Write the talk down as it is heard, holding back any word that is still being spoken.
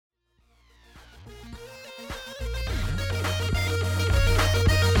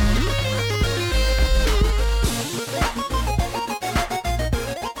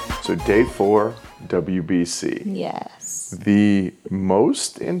So day 4, WBC. Yes. The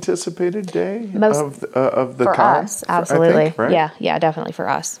most anticipated day of the For con? us, absolutely. I think, right? Yeah, definitely for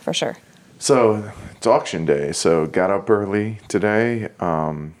us, for sure. So it's auction day. So got up early today,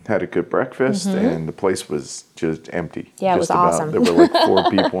 had a good breakfast, and the place was just empty. Yeah, it was awesome. There were like 4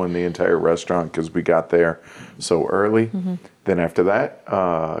 people in the entire restaurant because we got there so early. Then after that,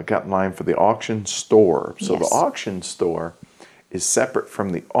 got in line for the auction store. So the auction store is separate from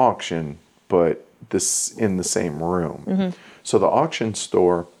the auction, but this in the same room. So the auction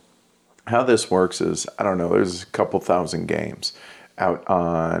store, how this works is, I don't know, there's a couple thousand games out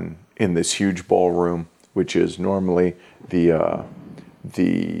in this huge ballroom, which is normally the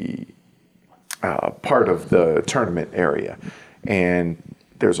part of the tournament area. And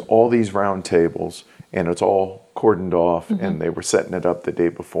there's all these round tables, and it's all cordoned off, and they were setting it up the day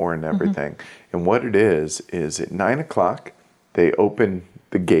before and everything. And what it is at 9 o'clock, they open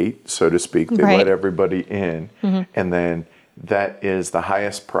the gate, so to speak. They let everybody in, and then that is the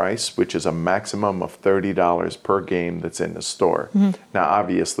highest price, which is a maximum of $30 per game that's in the store. Now,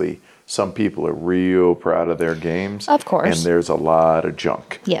 obviously, some people are real proud of their games. Of course. And there's a lot of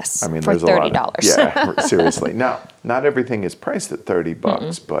junk. Yes, I mean, for there's a lot $30. of, yeah, seriously. Now, not everything is priced at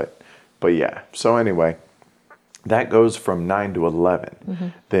 $30, but yeah. So anyway, that goes from 9 to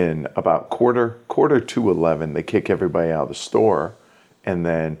 11. Then about quarter to 11, they kick everybody out of the store, and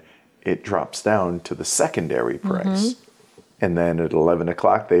then it drops down to the secondary price. And then at 11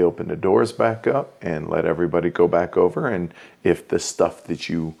 o'clock, they open the doors back up and let everybody go back over. And if the stuff that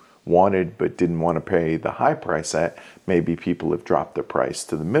you wanted but didn't want to pay the high price at, maybe people have dropped the price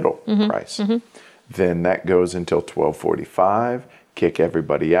to the middle price. Then that goes until 12:45, kick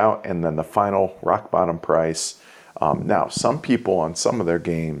everybody out, and then the final rock bottom price. Now, some people on some of their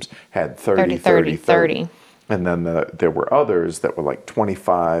games had 30. And then there were others that were like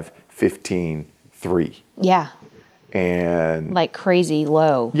 25, 15, 3. Yeah. And like crazy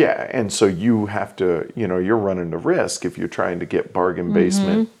low. Yeah, and so you have to, you're running the risk if you're trying to get bargain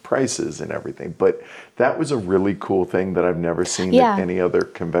basement prices and everything. But that was a really cool thing that I've never seen at any other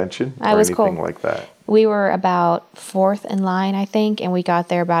convention or anything like that. We were about 4th in line, I think, and we got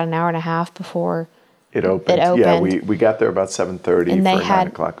there about an hour and a half before it opened. Yeah, we got there about 7:30 for a 9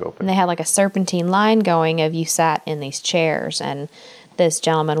 o'clock open. And they had like a serpentine line going of you sat in these chairs, and this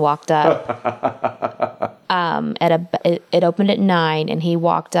gentleman walked up. It opened at 9, and he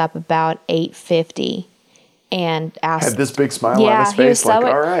walked up about 8:50 and asked. Had this big smile on his face, like,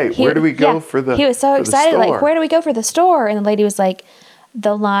 all right, where do we go for the? He was so excited, like, where do we go for the store? And the lady was like,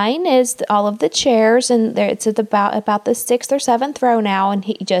 the line is all of the chairs, and it's at about the 6th or 7th row now, and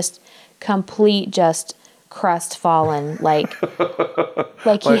he just crestfallen, like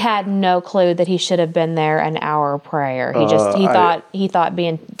he had no clue that he should have been there an hour prior. He thought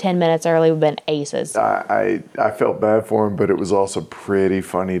being 10 minutes early would have been aces. I felt bad for him, but it was also pretty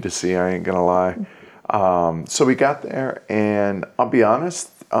funny to see, I ain't gonna lie. So we got there, and I'll be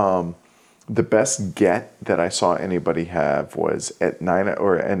honest, the best get that I saw anybody have was at 9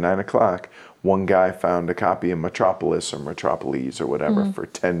 o'clock. One guy found a copy of Metropolis or Metropolis or whatever for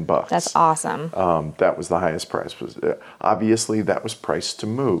 $10. That's awesome. That was the highest price. Obviously, that was priced to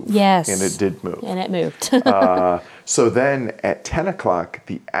move. Yes. And it did move. And it moved. So then at 10 o'clock,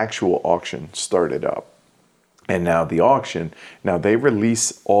 the actual auction started up. And now they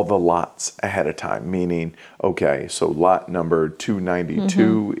release all the lots ahead of time, meaning, okay, so lot number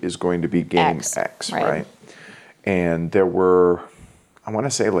 292 is going to be game X, right? And there were, I want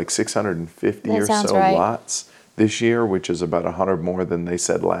to say like 650 or so lots this year, which is about 100 more than they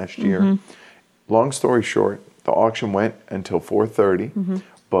said last year. Long story short, the auction went until 4:30,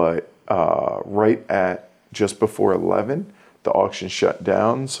 but right at just before 11, the auction shut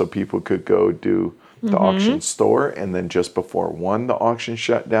down so people could go do the auction store, and then just before 1, the auction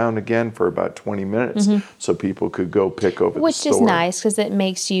shut down again for about 20 minutes so people could go pick over the store. Which is nice because it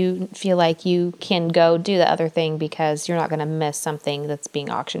makes you feel like you can go do the other thing because you're not going to miss something that's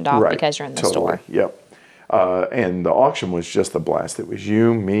being auctioned off because you're in the store. Yep. And the auction was just a blast. It was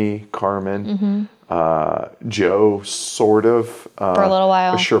you, me, Carmen, Joe, sort of. For a little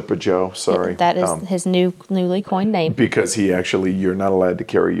while. Sherpa Joe, sorry. That is his newly coined name. Because you're not allowed to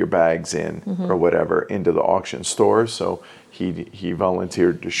carry your bags in or whatever into the auction store. So he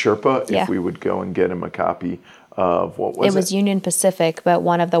volunteered to Sherpa if we would go and get him a copy of what was it? It was Union Pacific, but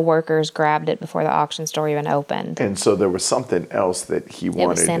one of the workers grabbed it before the auction store even opened. And so there was something else that he wanted. It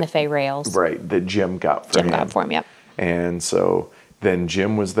was Santa Fe Rails. Right, that Jim got for him. Jim got for him, yep. And so then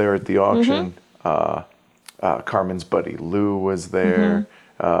Jim was there at the auction. Carmen's buddy Lou was there.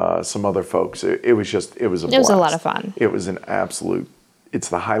 Some other folks. It was a blast. It was a lot of fun. It was an absolute it's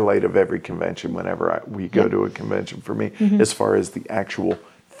the highlight of every convention whenever we go to a convention for me, as far as the actual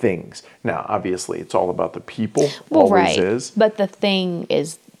things. Now, obviously, it's all about the people. Well, always right. is. But the thing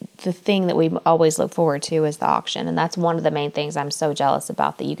that we always look forward to is the auction. And that's one of the main things I'm so jealous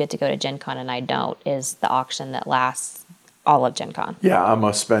about, that you get to go to Gen Con and I don't, is the auction that lasts all of Gen Con. Yeah, I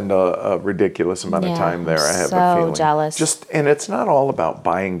must spend a ridiculous amount of time there. I have a feeling. Jealous. And it's not all about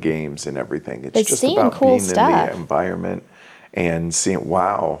buying games and everything. It's just seeing about cool being stuff. in the environment and seeing,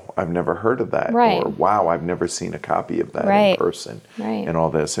 wow, I've never heard of that. Right. Or, wow, I've never seen a copy of that Right. in person. Right. And all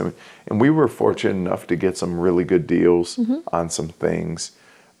this. And we were fortunate enough to get some really good deals on some things.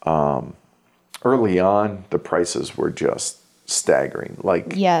 Early on, the prices were just staggering.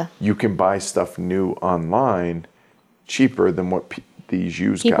 Like, you can buy stuff new online cheaper than what these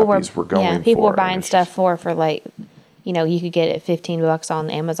used copies were going for. Yeah, people were buying stuff for like, you know, you could get it $15 on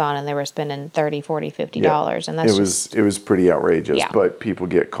Amazon and they were spending $30, $40, $50. And that's it was pretty outrageous. Yeah. But people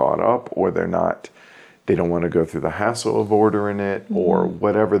get caught up, or they don't want to go through the hassle of ordering it, or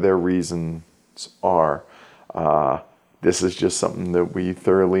whatever their reasons are. This is just something that we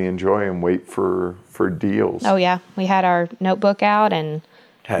thoroughly enjoy and wait for deals. Oh yeah, we had our notebook out and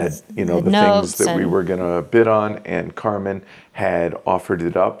had, the things that we were going to bid on, and Carmen had offered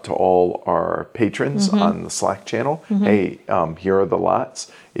it up to all our patrons on the Slack channel. Hey, here are the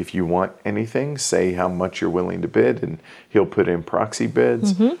lots. If you want anything, say how much you're willing to bid, and he'll put in proxy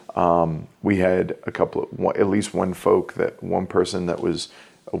bids. We had at least one person that was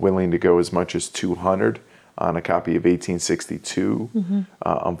willing to go as much as 200 on a copy of 1862.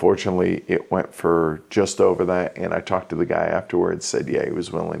 Unfortunately, it went for just over that, and I talked to the guy afterwards, said, yeah, he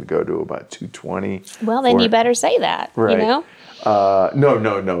was willing to go to about 220. Well, then you better say that, right. You know?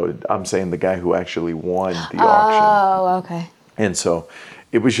 No. I'm saying the guy who actually won the auction. Oh, okay. And so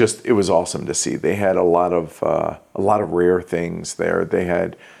it was awesome to see. They had a lot of rare things there. They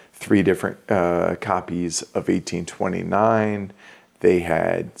had 3 different copies of 1829. They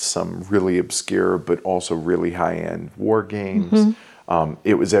had some really obscure but also really high-end war games.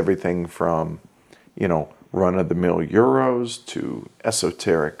 It was everything from, run-of-the-mill Euros to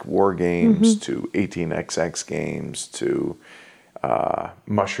esoteric war games to 18XX games to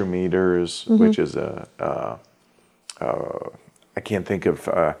Mushroom Eaters, which is I can't think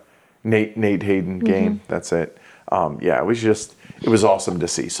of Nate Hayden game. That's it. It was awesome to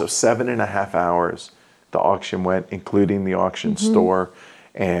see. So 7.5 hours. The auction went, including the auction store,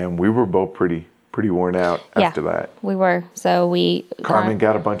 and we were both pretty worn out after that. We were. So Carmen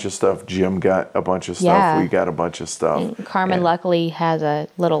got a bunch of stuff. Jim got a bunch of stuff. Yeah. We got a bunch of stuff. And Carmen luckily has a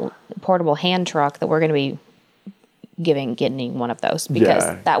little portable hand truck that we're going to be getting one of those, because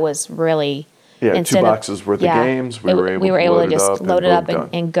that was really. Yeah, 2 boxes worth of games. We were able to just load it up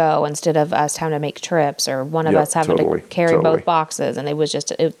and go, instead of us having to make trips, or one of us having to carry both boxes. And it was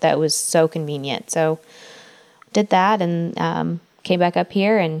that was so convenient. So did that, and came back up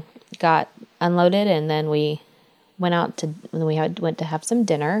here and got unloaded, and then we went to have some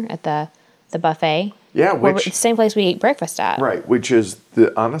dinner at the buffet. Yeah, the same place we ate breakfast at. Right, which is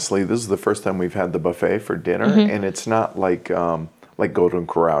honestly, this is the first time we've had the buffet for dinner, and it's not like Golden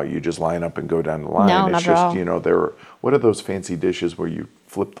Corral, you just line up and go down the line. No, it's not just, at all. what are those fancy dishes where you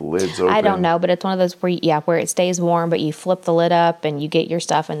flip the lids open? I don't know, but it's one of those where it stays warm, but you flip the lid up and you get your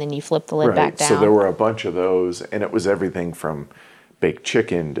stuff, and then you flip the lid back down. So there were a bunch of those, and it was everything from baked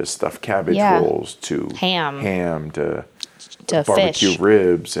chicken to stuffed cabbage rolls to ham to barbecue fish.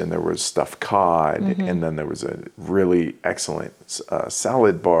 Ribs, and there was stuffed cod, and then there was a really excellent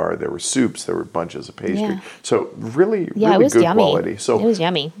salad bar. There were soups. There were bunches of pastry. Yeah. So really good yummy. quality. So it was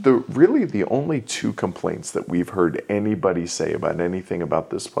yummy. The only 2 complaints that we've heard anybody say about anything about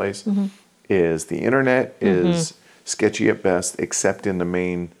this place is the internet is sketchy at best, except in the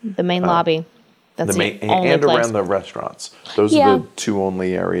main lobby. That's the only and place. Around the restaurants. Those are the 2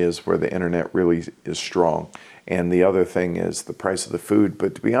 only areas where the internet really is strong. And the other thing is the price of the food.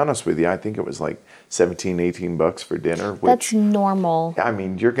 But to be honest with you, I think it was like $17, $18 for dinner. That's normal. I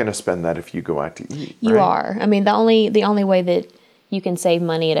mean, you're going to spend that if you go out to eat. You are. I mean, the only way that you can save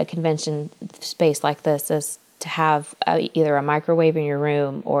money at a convention space like this is to have either a microwave in your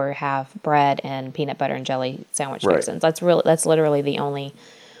room or have bread and peanut butter and jelly sandwich fixins. That's literally the only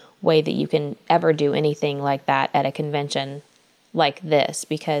way that you can ever do anything like that at a convention like this,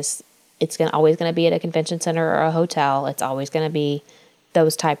 because it's always going to be at a convention center or a hotel. It's always going to be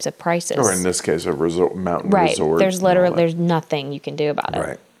those types of prices. Or in this case, a mountain resort. There's nothing you can do about it.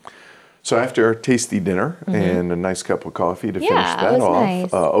 Right. So after our tasty dinner and a nice cup of coffee to finish Yeah, it that was off, nice.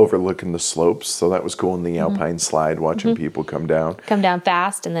 overlooking the slopes. So that was cool in the Alpine slide, watching people come down. Come down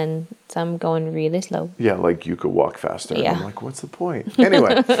fast and then some going really slow. Yeah, like you could walk faster. And Yeah. I'm like, what's the point?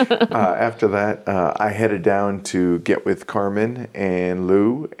 Anyway, after that, I headed down to get with Carmen and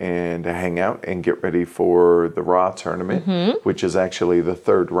Lou and hang out and get ready for the Raw tournament, which is actually the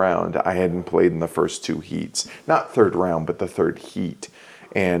third round. I hadn't played in the first two heats. Not third round, but the third heat.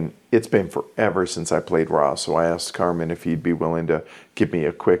 And it's been forever since I played Raw, so I asked Carmen if he'd be willing to give me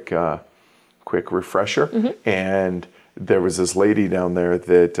a quick refresher. And there was this lady down there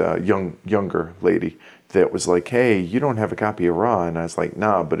that younger lady that was like, "Hey, you don't have a copy of Raw?" And I was like,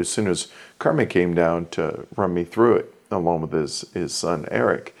 "Nah." But as soon as Carmen came down to run me through it, along with his son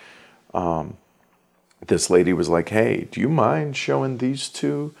Eric, this lady was like, "Hey, do you mind showing these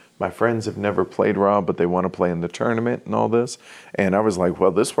two? My friends have never played Raw, but they want to play in the tournament and all this." And I was like, well,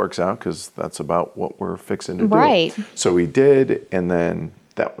 this works out because that's about what we're fixing to do. Right. So we did, and then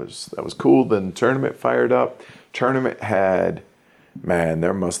that was cool. Then the tournament fired up. Tournament had, man,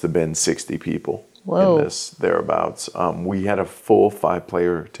 there must have been 60 people Whoa. in this, thereabouts. We had a full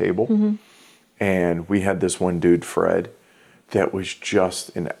 5-player table, and we had this one dude, Fred, that was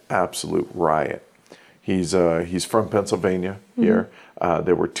just an absolute riot. He's from Pennsylvania here.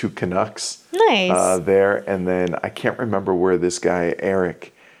 There were 2 Canucks Nice. there, and then I can't remember where this guy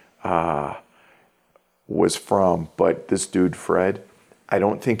Eric was from, but this dude Fred, I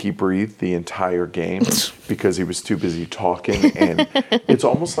don't think he breathed the entire game because he was too busy talking, and it's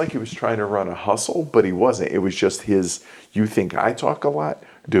almost like he was trying to run a hustle, but he wasn't. It was just his, you think I talk a lot?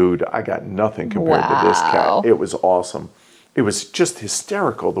 Dude, I got nothing compared to this Wow. cat. It was awesome. It was just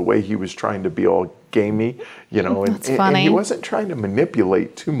hysterical the way he was trying to be all gamey, you know, and he funny. wasn't trying to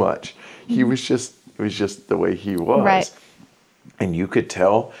manipulate too much. He was just, it was just the way he was. Right. And you could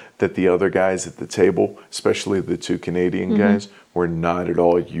tell that the other guys at the table, especially the 2 Canadian guys, were not at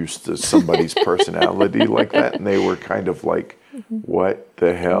all used to somebody's personality like that. And they were kind of like, what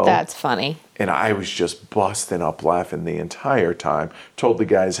the hell? That's funny. And I was just busting up laughing the entire time. Told the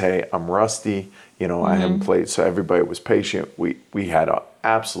guys, hey, I'm rusty. You know, I haven't played. So everybody was patient. We had an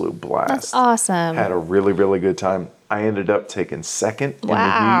absolute blast. That's awesome. Had a really, really good time. I ended up taking second in the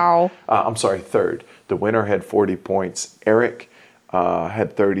Wow. heat. I'm sorry, third. The winner had 40 points. Eric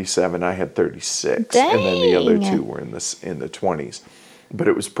had 37. I had 36. And then the other Dang. 2 were in the 20s. But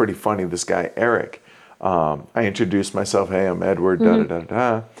it was pretty funny. This guy, Eric, I introduced myself. Hey, I'm Edward,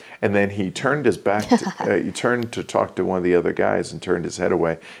 da-da-da-da. And then he turned his back. He turned to talk to one of the other guys and turned his head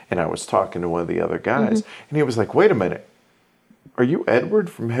away. And I was talking to one of the other guys. And he was like, wait a minute. Are you Edward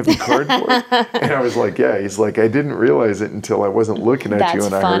from Heavy Cardboard? And I was like, yeah. He's like, I didn't realize it until I wasn't looking at you That's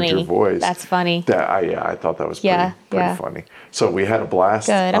and I funny. heard your voice. That's funny. I thought that was pretty Yeah. funny. So we had a blast.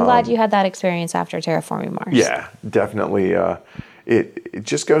 Good. I'm glad you had that experience after Terraforming Mars. Yeah, definitely. It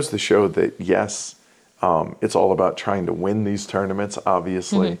just goes to show that, yes, it's all about trying to win these tournaments,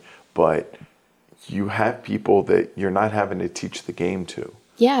 obviously, but you have people that you're not having to teach the game to.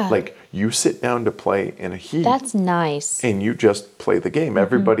 Yeah. Like, you sit down to play in a heat. That's nice. And you just play the game.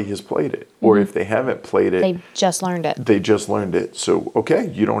 Everybody has played it. Or if they haven't played it, They just learned it. they just learned it. So,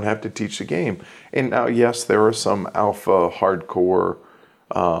 okay, you don't have to teach the game. And now, yes, there are some alpha hardcore,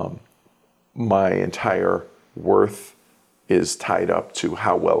 my entire worth is tied up to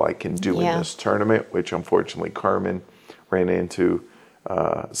how well I can do in Yeah. this tournament, which unfortunately Carmen ran into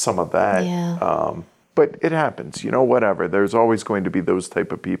some of that. Yeah. But it happens, you know, whatever. There's always going to be those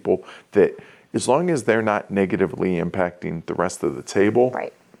type of people that, as long as they're not negatively impacting the rest of the table,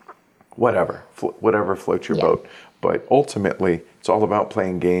 Right. whatever floats your Yeah. boat. But ultimately, it's all about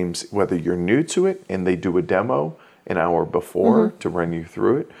playing games, whether you're new to it and they do a demo an hour before to run you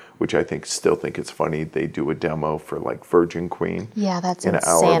through it, which I still think it's funny. They do a demo for like Virgin Queen Yeah, that's an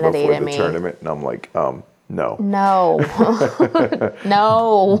hour insanity before to the me. tournament. And I'm like, no. No.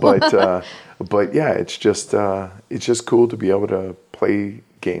 No. But yeah, it's just cool to be able to play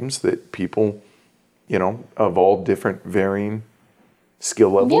games that people, you know, of all different varying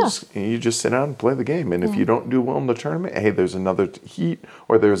skill levels, and you just sit down and play the game. And if you don't do well in the tournament, hey, there's another heat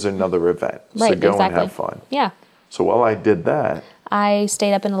or there's another event. So Right, go and exactly. have fun. Yeah. So while I did that, I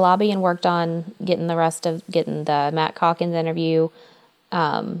stayed up in the lobby and worked on getting the Matt Calkins interview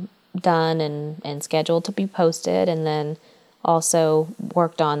done and scheduled to be posted, and then also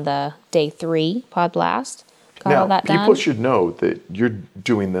worked on the day 3 Pod Blast. Got all now that people done. should know that you're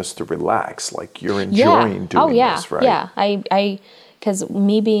doing this to relax, like you're enjoying doing this, right? Yeah. I because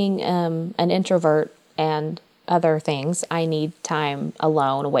me being an introvert and other things, I need time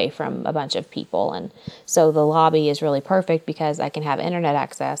alone away from a bunch of people. And so the lobby is really perfect because I can have internet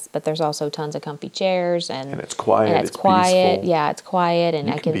access, but there's also tons of comfy chairs and it's quiet. And it's quiet. Peaceful. Yeah, it's quiet, and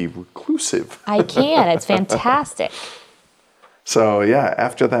You I can can be reclusive. I can. It's fantastic. So yeah,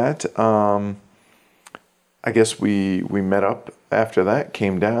 after that, I guess we met up after that,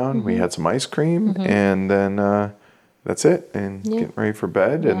 came down, we had some ice cream, and then that's it, and getting ready for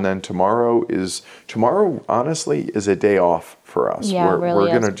bed. And then tomorrow honestly is a day off for us. Yeah, we're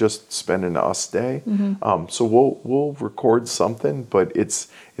really gonna just spend an us day. So we'll record something, but it's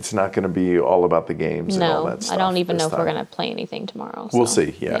not gonna be all about the games and all No, that stuff. I don't even know if we're time. gonna play anything tomorrow. We'll so,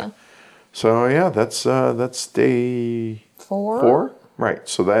 see. Yeah. So yeah, that's day 4. Right.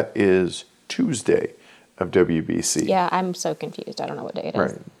 So that is Tuesday of WBC. Yeah, I'm so confused. I don't know what day it is.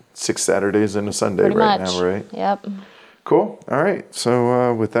 Right. 6 Saturdays and a Sunday Pretty right much. now, right? Yep. Cool. All right.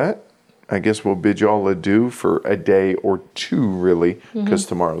 So with that, I guess we'll bid you all adieu for a day or two, really, because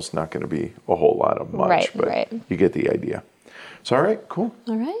tomorrow's not going to be a whole lot of much. Right, but right. you get the idea. So, all right, cool.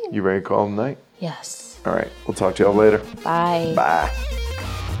 All right. You ready to call it a night? Yes. All right. We'll talk to y'all later. Bye. Bye.